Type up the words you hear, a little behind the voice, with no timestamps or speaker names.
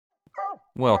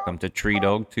Welcome to Tree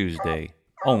Dog Tuesday,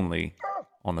 only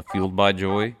on the Fueled by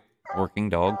Joy Working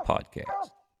Dog Podcast.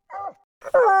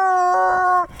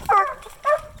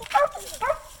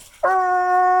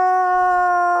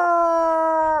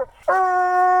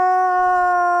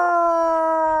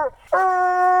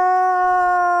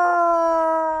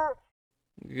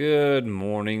 Good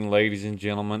morning, ladies and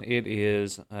gentlemen. It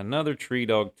is another Tree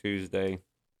Dog Tuesday.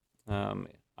 I'm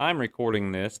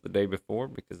recording this the day before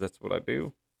because that's what I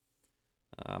do.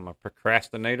 I'm a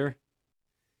procrastinator.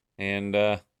 And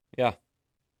yeah,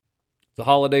 it's a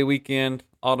holiday weekend,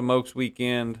 Autumn Oaks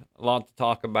weekend, a lot to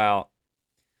talk about.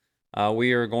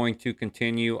 We are going to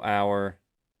continue our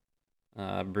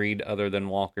breed other than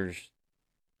walkers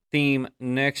theme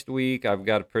next week. I've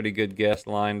got a pretty good guest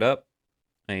lined up.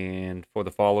 And for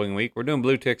the following week, we're doing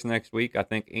blue ticks next week. I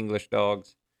think English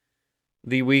dogs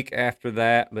the week after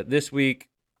that. But this week,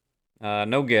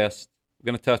 no guest. I'm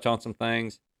going to touch on some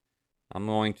things. I'm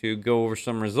going to go over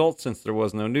some results since there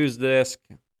was no news desk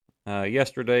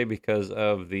yesterday because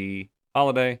of the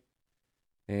holiday.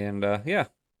 And yeah,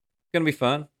 it's going to be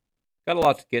fun. Got a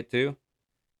lot to get to.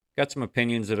 Got some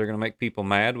opinions that are going to make people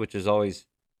mad, which is always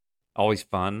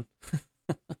fun.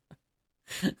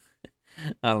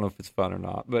 I don't know if it's fun or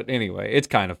not, but anyway, it's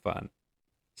kind of fun.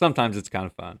 Sometimes it's kind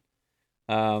of fun.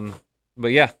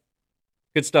 But yeah,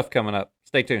 good stuff coming up.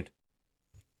 Stay tuned.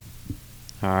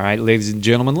 All right, ladies and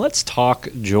gentlemen, let's talk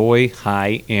Joy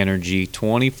High Energy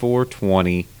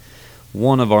 2420,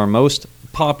 one of our most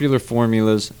popular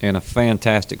formulas and a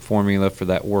fantastic formula for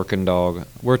that working dog.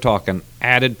 We're talking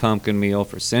added pumpkin meal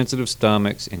for sensitive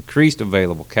stomachs, increased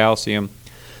available calcium,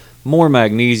 more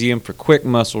magnesium for quick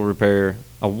muscle repair,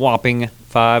 a whopping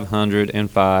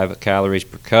 505 calories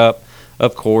per cup.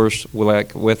 Of course,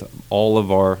 like with all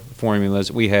of our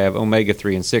formulas, we have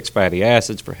omega-3 and 6 fatty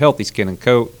acids for healthy skin and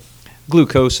coat,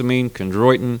 glucosamine,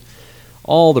 chondroitin.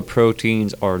 All the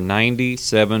proteins are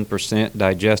 97%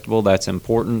 digestible. That's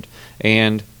important.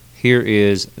 And here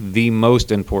is the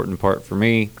most important part for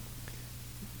me.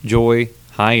 Joy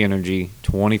High Energy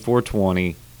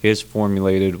 2420 is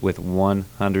formulated with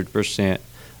 100%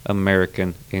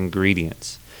 American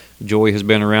ingredients. Joy has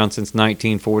been around since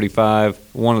 1945,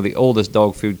 one of the oldest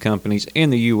dog food companies in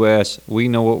the U.S. We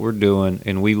know what we're doing,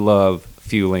 and we love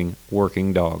fueling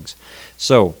working dogs.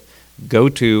 So go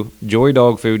to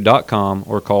joydogfood.com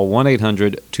or call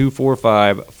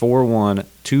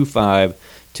 1-800-245-4125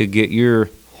 to get your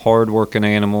hard-working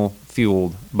animal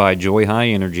fueled by Joy High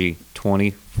Energy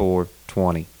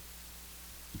 2420.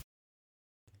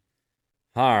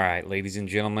 All right, ladies and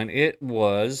gentlemen, it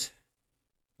was,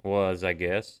 I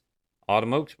guess,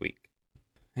 Autumn Oaks week.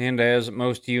 And as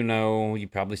most of you know,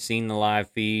 you've probably seen the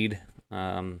live feed,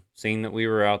 seen that we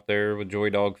were out there with Joy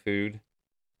Dog Food.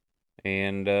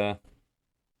 And,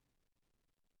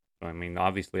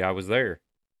 obviously I was there.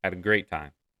 Had a great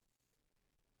time.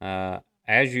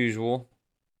 As usual,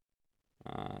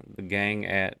 the gang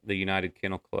at the United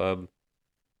Kennel Club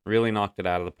really knocked it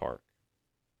out of the park.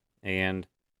 And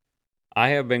I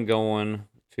have been going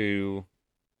to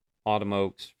Autumn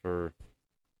Oaks for,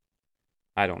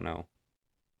 I don't know.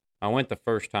 I went the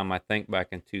first time, I think, back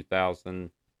in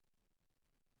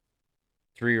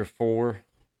 2003 or 4.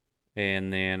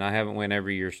 And then I haven't went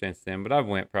every year since then, but I've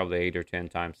went probably 8 or 10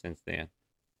 times since then.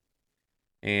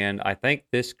 And I think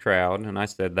this crowd, and I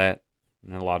said that,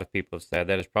 and a lot of people have said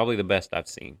that, is probably the best I've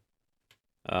seen.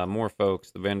 More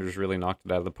folks, the vendors really knocked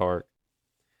it out of the park.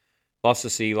 Lots to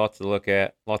see, lots to look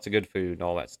at, lots of good food,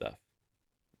 all that stuff.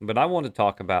 But I want to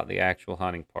talk about the actual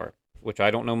hunting part, which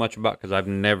I don't know much about because I've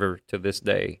never, to this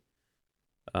day,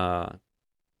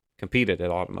 competed at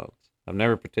Autumn Oaks. I've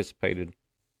never participated.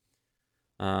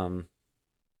 But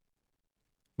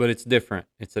it's different.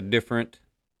 It's a different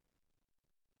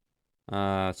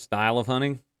style of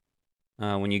hunting.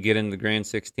 When you get into the Grand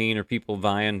 16 or people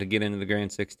vying to get into the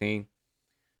Grand 16.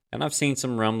 And I've seen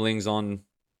some rumblings on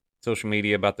social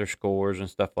media about their scores and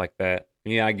stuff like that.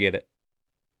 And yeah, I get it.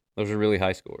 Those are really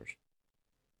high scores.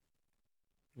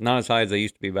 Not as high as they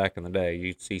used to be back in the day.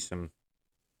 You'd see some,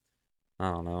 I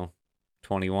don't know,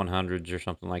 2100s or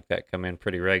something like that come in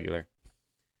pretty regular.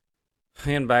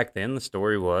 And back then, the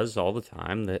story was all the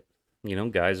time that,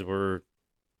 guys were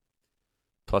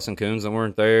plussing coons that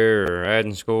weren't there or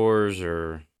adding scores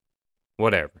or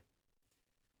whatever.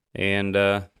 And,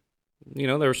 there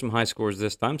were some high scores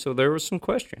this time, so there were some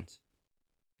questions.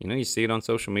 You see it on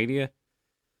social media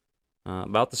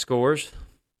about the scores.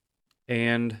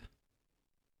 And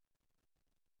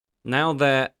now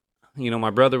that, my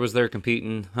brother was there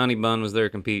competing, Honey Bun was there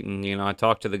competing, I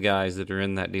talked to the guys that are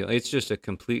in that deal. It's just a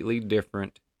completely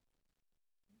different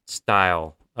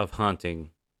style of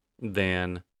hunting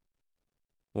than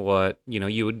what,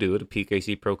 you would do at a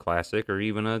PKC Pro Classic, or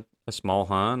even a small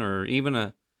hunt, or even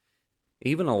a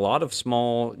lot of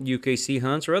small UKC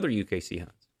hunts or other UKC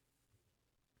hunts.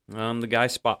 The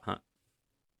guys spot hunt.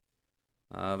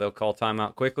 They'll call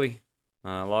timeout quickly.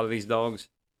 A lot of these dogs,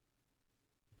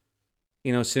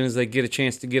 as soon as they get a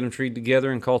chance to get them treated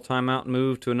together and call timeout and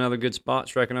move to another good spot,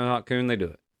 strike another hot coon, they do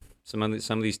it. Some of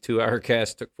these 2-hour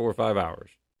casts took 4 or 5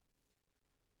 hours.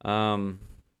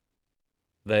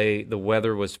 The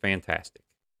weather was fantastic.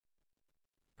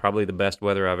 Probably the best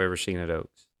weather I've ever seen at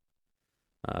Oaks.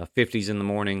 50s in the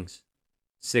mornings,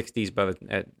 60s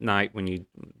at night as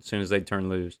soon as they turn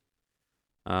loose.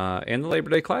 And the Labor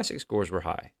Day Classic scores were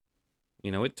high.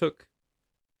 It took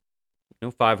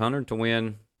 500 to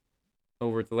win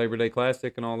over at the Labor Day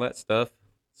Classic and all that stuff.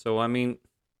 So,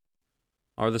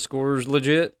 are the scores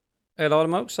legit at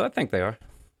Autumn Oaks? I think they are.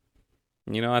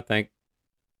 I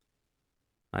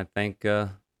think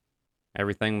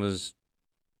everything was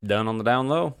done on the down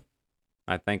low.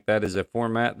 I think that is a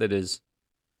format that is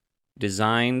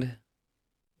designed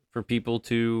for people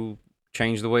to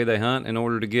change the way they hunt in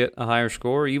order to get a higher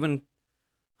score, even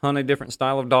hunt a different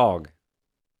style of dog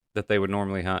that they would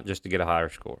normally hunt just to get a higher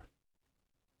score.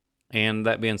 And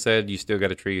that being said, you still got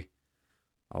to tree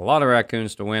a lot of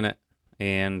raccoons to win it,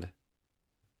 and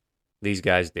these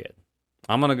guys did.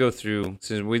 I'm going to go through,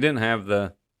 since we didn't have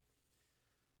the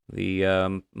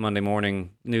Monday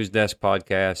morning news desk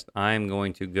podcast, I'm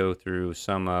going to go through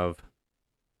some of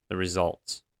the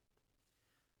results.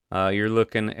 You're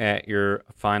looking at your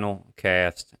final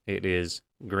cast. It is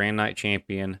Grand Night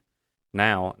Champion,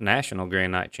 now National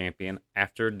Grand Night Champion,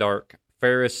 After Dark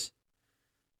Ferris,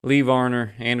 Lee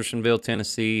Varner, Andersonville,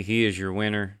 Tennessee. He is your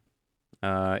winner.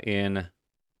 In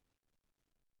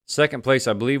second place,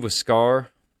 I believe, was Scar,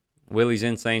 Willie's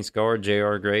Insane Scar,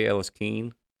 J.R. Gray, Ellis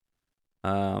Keene.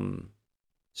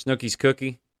 Snooky's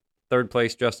Cookie, third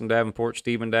place, Justin Davenport,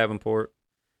 Stephen Davenport,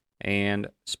 and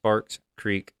Sparks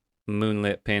Creek,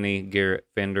 Moonlit Penny, Garrett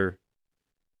Fender,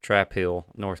 Trap Hill,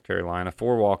 North Carolina.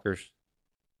 4 walkers.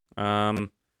 In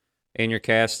your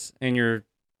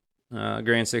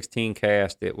Grand 16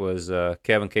 cast, it was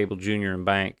Kevin Cable Jr. and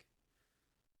Bank,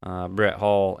 Brett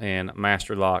Hall and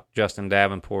Masterlock, Justin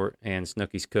Davenport and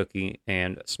Snooky's Cookie,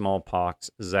 and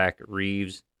Smallpox, Zach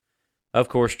Reeves. Of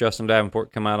course, Justin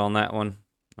Davenport come out on that one.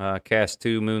 Cast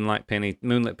 2, Moonlit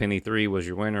Penny 3 was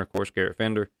your winner, of course, Garrett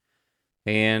Fender.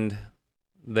 And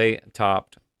they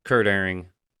topped Kurt Ehring,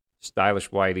 Stylish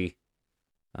Whitey,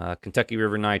 Kentucky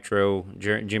River Nitro,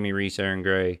 Jimmy Reese, Aaron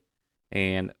Gray,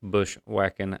 and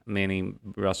Bushwhacking Minnie,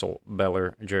 Russell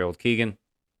Beller, Gerald Keegan.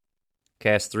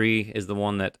 Cast 3 is the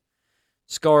one that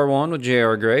Scar won with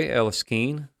J.R. Gray, Ellis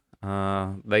Keene.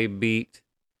 They beat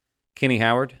Kenny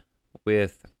Howard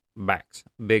with Backs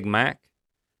Big Mac,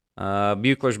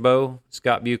 Buechler's Bow,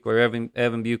 Scott Buechler,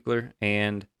 Evan Buechler,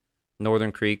 and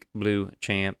Northern Creek Blue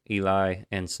Champ, Eli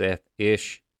and Seth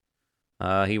Ish.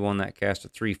 He won that cast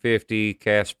of 350.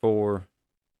 Cast 4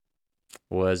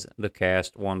 was the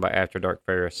cast won by After Dark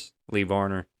Ferris, Lee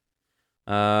Varner.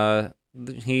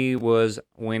 He was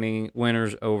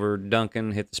winners over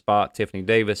Duncan, Hit the Spot, Tiffany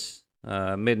Davis,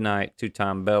 Midnight,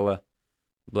 Two-Time Bella,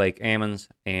 Blake Ammons,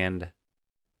 and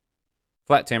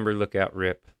Flat Timber, Lookout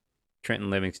Rip, Trenton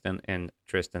Livingston, and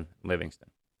Tristan Livingston.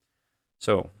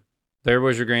 So, there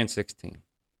was your Grand 16.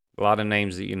 A lot of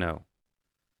names that you know.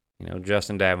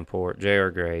 Justin Davenport,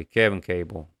 J.R. Gray, Kevin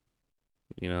Cable,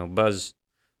 Buzz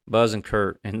and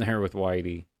Kurt in there with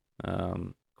Whitey.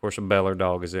 Of course, a Beller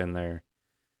dog is in there.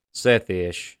 Seth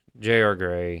Ish, J.R.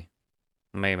 Gray.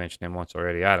 I may have mentioned him once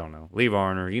already. I don't know. Lee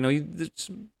Varner. It's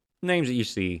names that you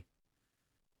see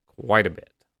quite a bit.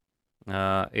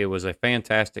 It was a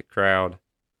fantastic crowd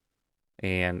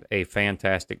and a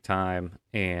fantastic time.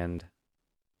 And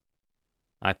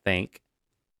I think,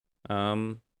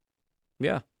 I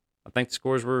think the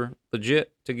scores were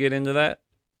legit to get into that.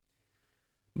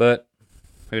 But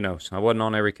who knows? I wasn't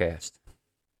on every cast.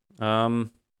 There's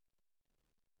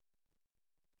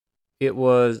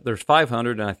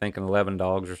 500 and I think 11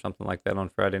 dogs or something like that on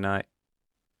Friday night.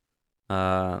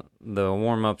 The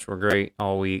warm-ups were great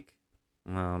all week.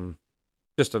 It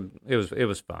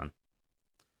was fun.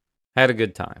 Had a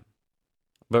good time.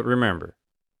 But remember,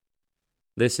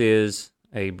 this is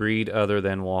a breed other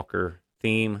than Walker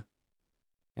theme.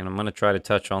 And I'm going to try to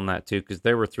touch on that too, because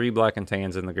there were 3 black and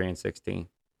tans in the Grand 16.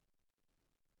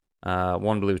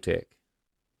 1 blue tick.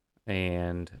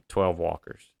 And 12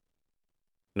 walkers.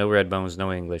 No red bones,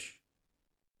 no English.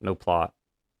 No plot.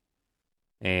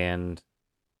 And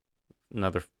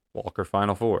another Walker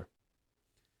Final 4.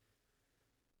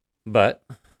 But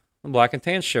the black and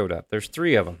tans showed up. There's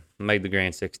 3 of them made the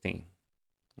Grand 16.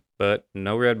 but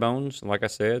no red bones, like I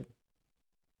said.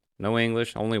 No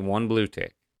English, only one blue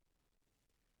tick.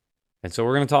 And so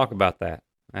we're going to talk about that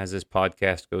as this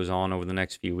podcast goes on over the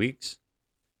next few weeks.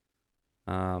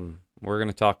 We're going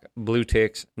to talk blue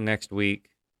ticks next week.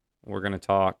 We're going to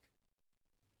talk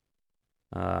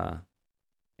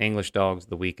English dogs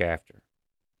the week after.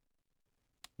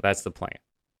 That's the plan.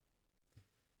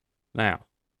 Now,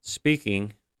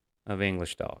 speaking of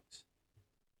English dogs,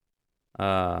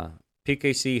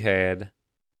 PKC had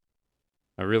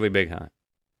a really big hunt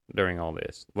during all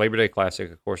this. Labor Day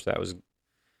Classic, of course,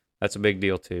 that's a big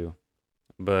deal too.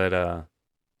 But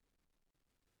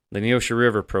the Neosho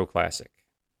River Pro Classic,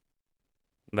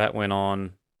 that went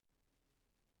on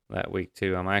that week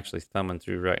too. I'm actually thumbing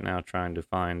through right now trying to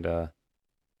find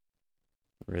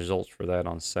results for that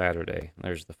on Saturday.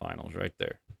 There's the finals right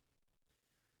there.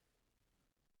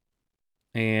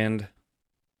 And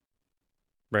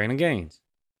Brandon Gaines,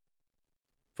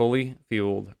 fully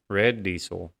fueled red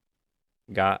diesel,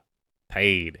 got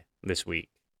paid this week.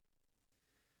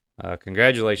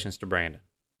 Congratulations to Brandon.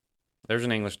 There's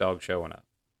an English dog showing up.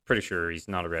 Pretty sure he's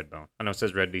not a red bone. I know it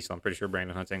says red diesel. I'm pretty sure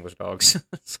Brandon hunts English dogs.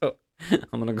 So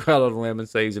I'm going to go out on a limb and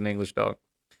say he's an English dog.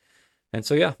 And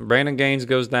so, yeah, Brandon Gaines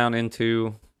goes down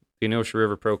into the Neosho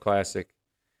River Pro Classic,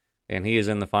 and he is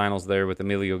in the finals there with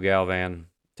Emilio Galvan,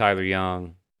 Tyler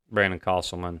Young, Brandon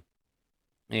Kosselman.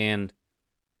 And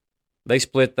they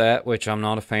split that, which I'm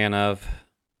not a fan of.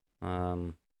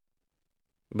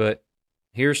 But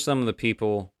here's some of the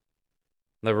people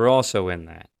that were also in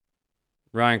that.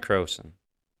 Ryan Croson,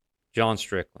 John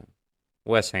Strickland,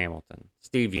 Wes Hamilton,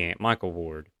 Steve Yant, Michael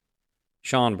Ward,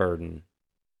 Sean Burden,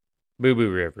 Boo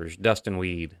Boo Rivers, Dustin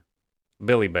Weed,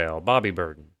 Billy Bell, Bobby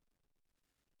Burden,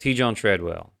 T. John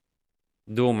Treadwell,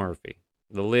 Dual Murphy.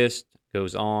 The list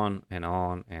goes on and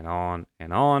on and on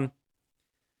and on.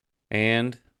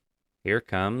 And here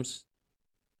comes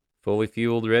fully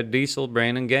fueled red diesel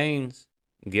Brandon Gaines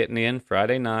getting in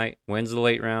Friday night, wins the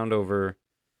late round over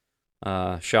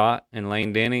Shot and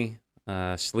Lane Denny,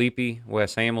 Sleepy,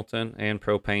 Wes Hamilton, and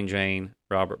Propane Jane,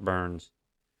 Robert Burns,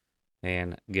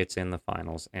 and gets in the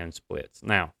finals and splits.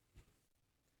 Now,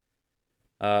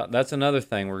 that's another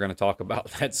thing we're going to talk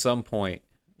about at some point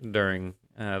during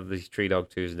these Tree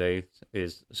Dog Tuesdays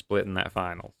is splitting that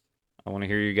finals. I want to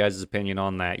hear you guys' opinion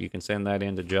on that. You can send that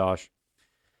in to Josh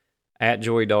at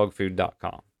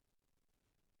joydogfood.com.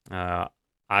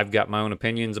 I've got my own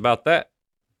opinions about that.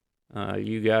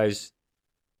 You guys,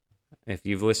 if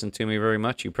you've listened to me very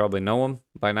much, you probably know them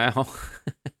by now.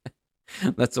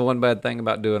 That's the one bad thing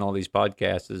about doing all these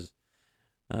podcasts is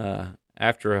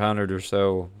after 100 or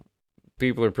so,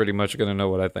 people are pretty much going to know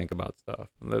what I think about stuff.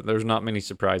 There's not many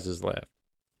surprises left.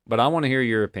 But I want to hear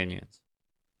your opinions.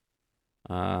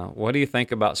 What do you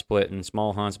think about splitting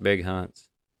small hunts, big hunts,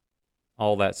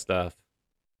 all that stuff?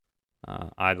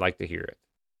 I'd like to hear it.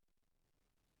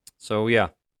 So, yeah.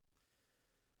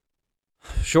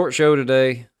 Short show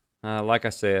today. Like I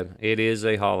said, it is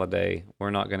a holiday. We're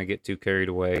not going to get too carried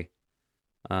away.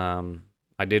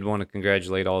 I did want to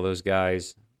congratulate all those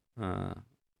guys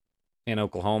in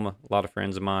Oklahoma. A lot of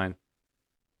friends of mine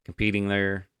competing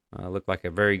there. Looked like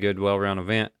a very good, well-run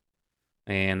event.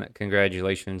 And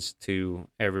congratulations to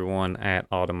everyone at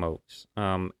Autumn Oaks.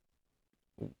 On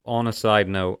a side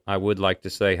note, I would like to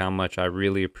say how much I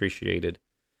really appreciated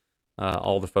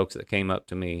all the folks that came up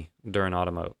to me during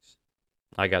Autumn Oaks.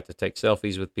 I got to take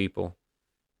selfies with people.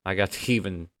 I got to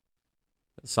even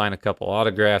sign a couple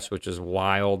autographs, which is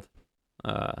wild.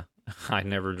 I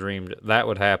never dreamed that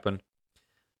would happen.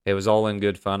 It was all in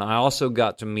good fun. I also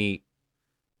got to meet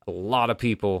a lot of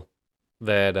people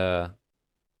that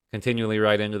continually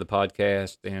write into the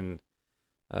podcast and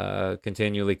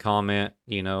continually comment,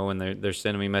 and they're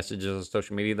sending me messages on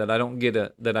social media that I don't get,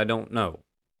 that I don't know.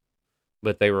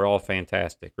 But they were all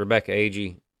fantastic. Rebecca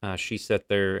Agee, she sat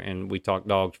there and we talked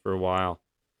dogs for a while.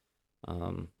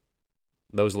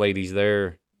 Those ladies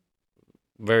there,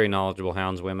 very knowledgeable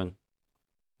houndswomen,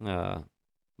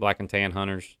 black and tan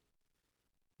hunters,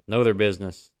 know their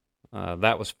business.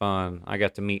 That was fun. I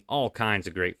got to meet all kinds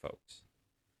of great folks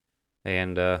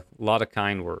and a lot of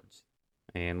kind words.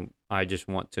 And I just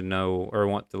want to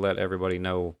let everybody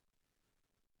know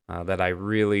that I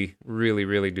really, really,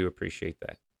 really do appreciate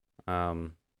that.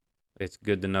 It's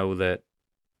good to know that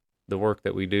the work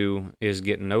that we do is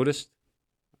getting noticed.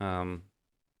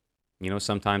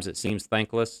 Sometimes it seems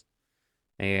thankless.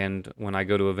 And when I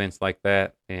go to events like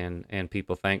that and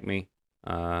people thank me,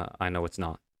 I know it's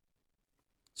not.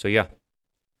 So, yeah,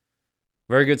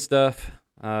 very good stuff.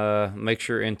 Make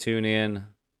sure and tune in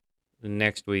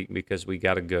next week because we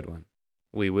got a good one.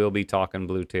 We will be talking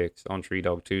blue ticks on Tree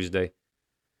Dog Tuesday.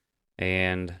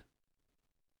 And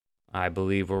I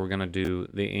believe we're going to do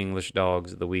the English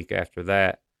dogs the week after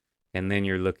that. And then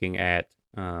you're looking at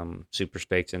Super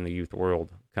Stakes in the Youth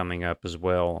World coming up as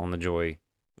well on the Joy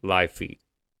live feed.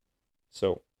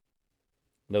 So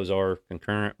those are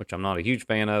concurrent, which I'm not a huge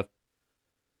fan of.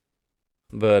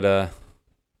 But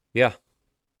yeah,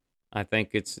 I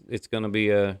think it's going to be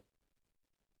a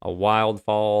wild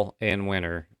fall and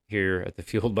winter here at the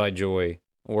Fueled by Joy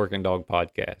Working Dog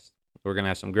podcast. We're going to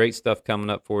have some great stuff coming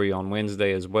up for you on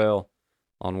Wednesday as well,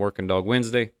 on Working Dog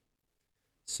Wednesday.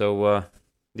 So,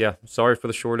 yeah, sorry for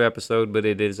the short episode, but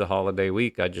it is a holiday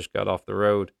week. I just got off the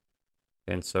road,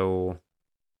 and so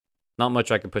not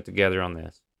much I could put together on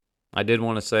this. I did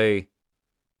want to say,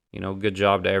 good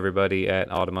job to everybody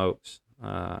at Autumn Oaks.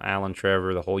 Alan,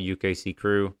 Trevor, the whole UKC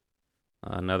crew.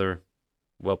 Another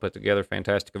well put together,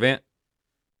 fantastic event.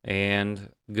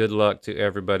 And good luck to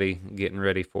everybody getting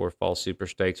ready for Fall Super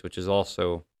Stakes, which is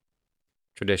also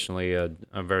traditionally a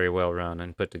very well run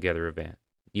and put together event.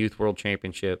 Youth World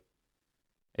Championship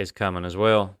is coming as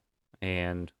well,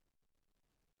 and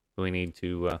we need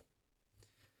to,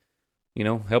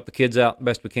 help the kids out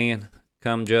best we can.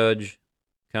 Come judge,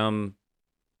 come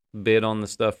bid on the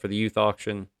stuff for the youth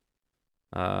auction,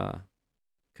 come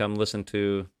listen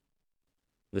to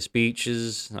the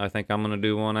speeches. I think I'm going to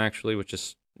do one actually, which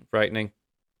is frightening.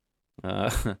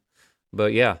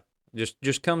 But yeah,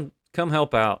 just come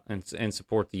help out and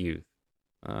support the youth.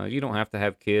 You don't have to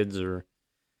have kids or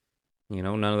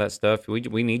none of that stuff.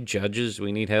 We need judges.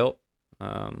 We need help.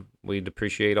 We'd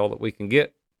appreciate all that we can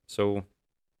get. So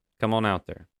come on out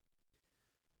there.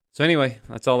 So anyway,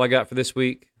 that's all I got for this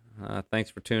week. Thanks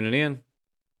for tuning in.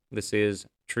 This is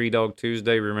Tree Dog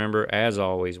Tuesday. Remember, as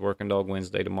always, Working Dog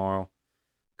Wednesday tomorrow.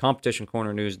 Competition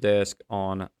Corner News Desk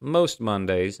on most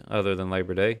Mondays other than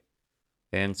Labor Day.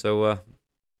 And so,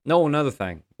 another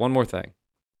thing. One more thing.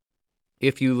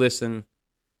 If you listen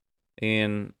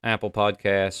in Apple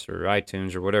Podcasts or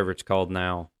iTunes or whatever it's called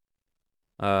now,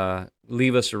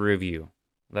 leave us a review.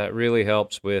 That really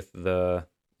helps with the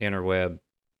interweb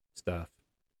stuff.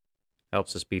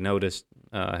 Helps us be noticed.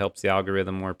 Helps the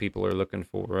algorithm where people are looking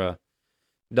for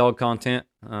dog content.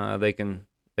 They can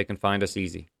find us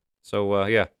easy. So,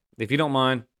 yeah, if you don't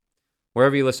mind,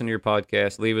 wherever you listen to your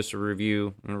podcast, leave us a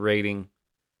review and a rating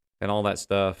and all that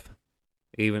stuff.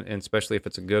 And especially if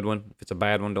it's a good one. If it's a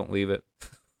bad one, don't leave it.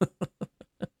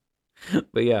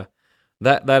 But yeah,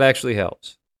 that actually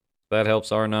helps. That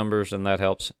helps our numbers, and that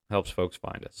helps folks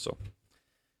find us. So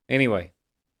anyway,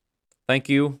 thank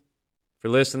you for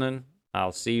listening.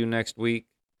 I'll see you next week,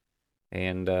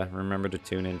 and remember to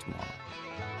tune in tomorrow.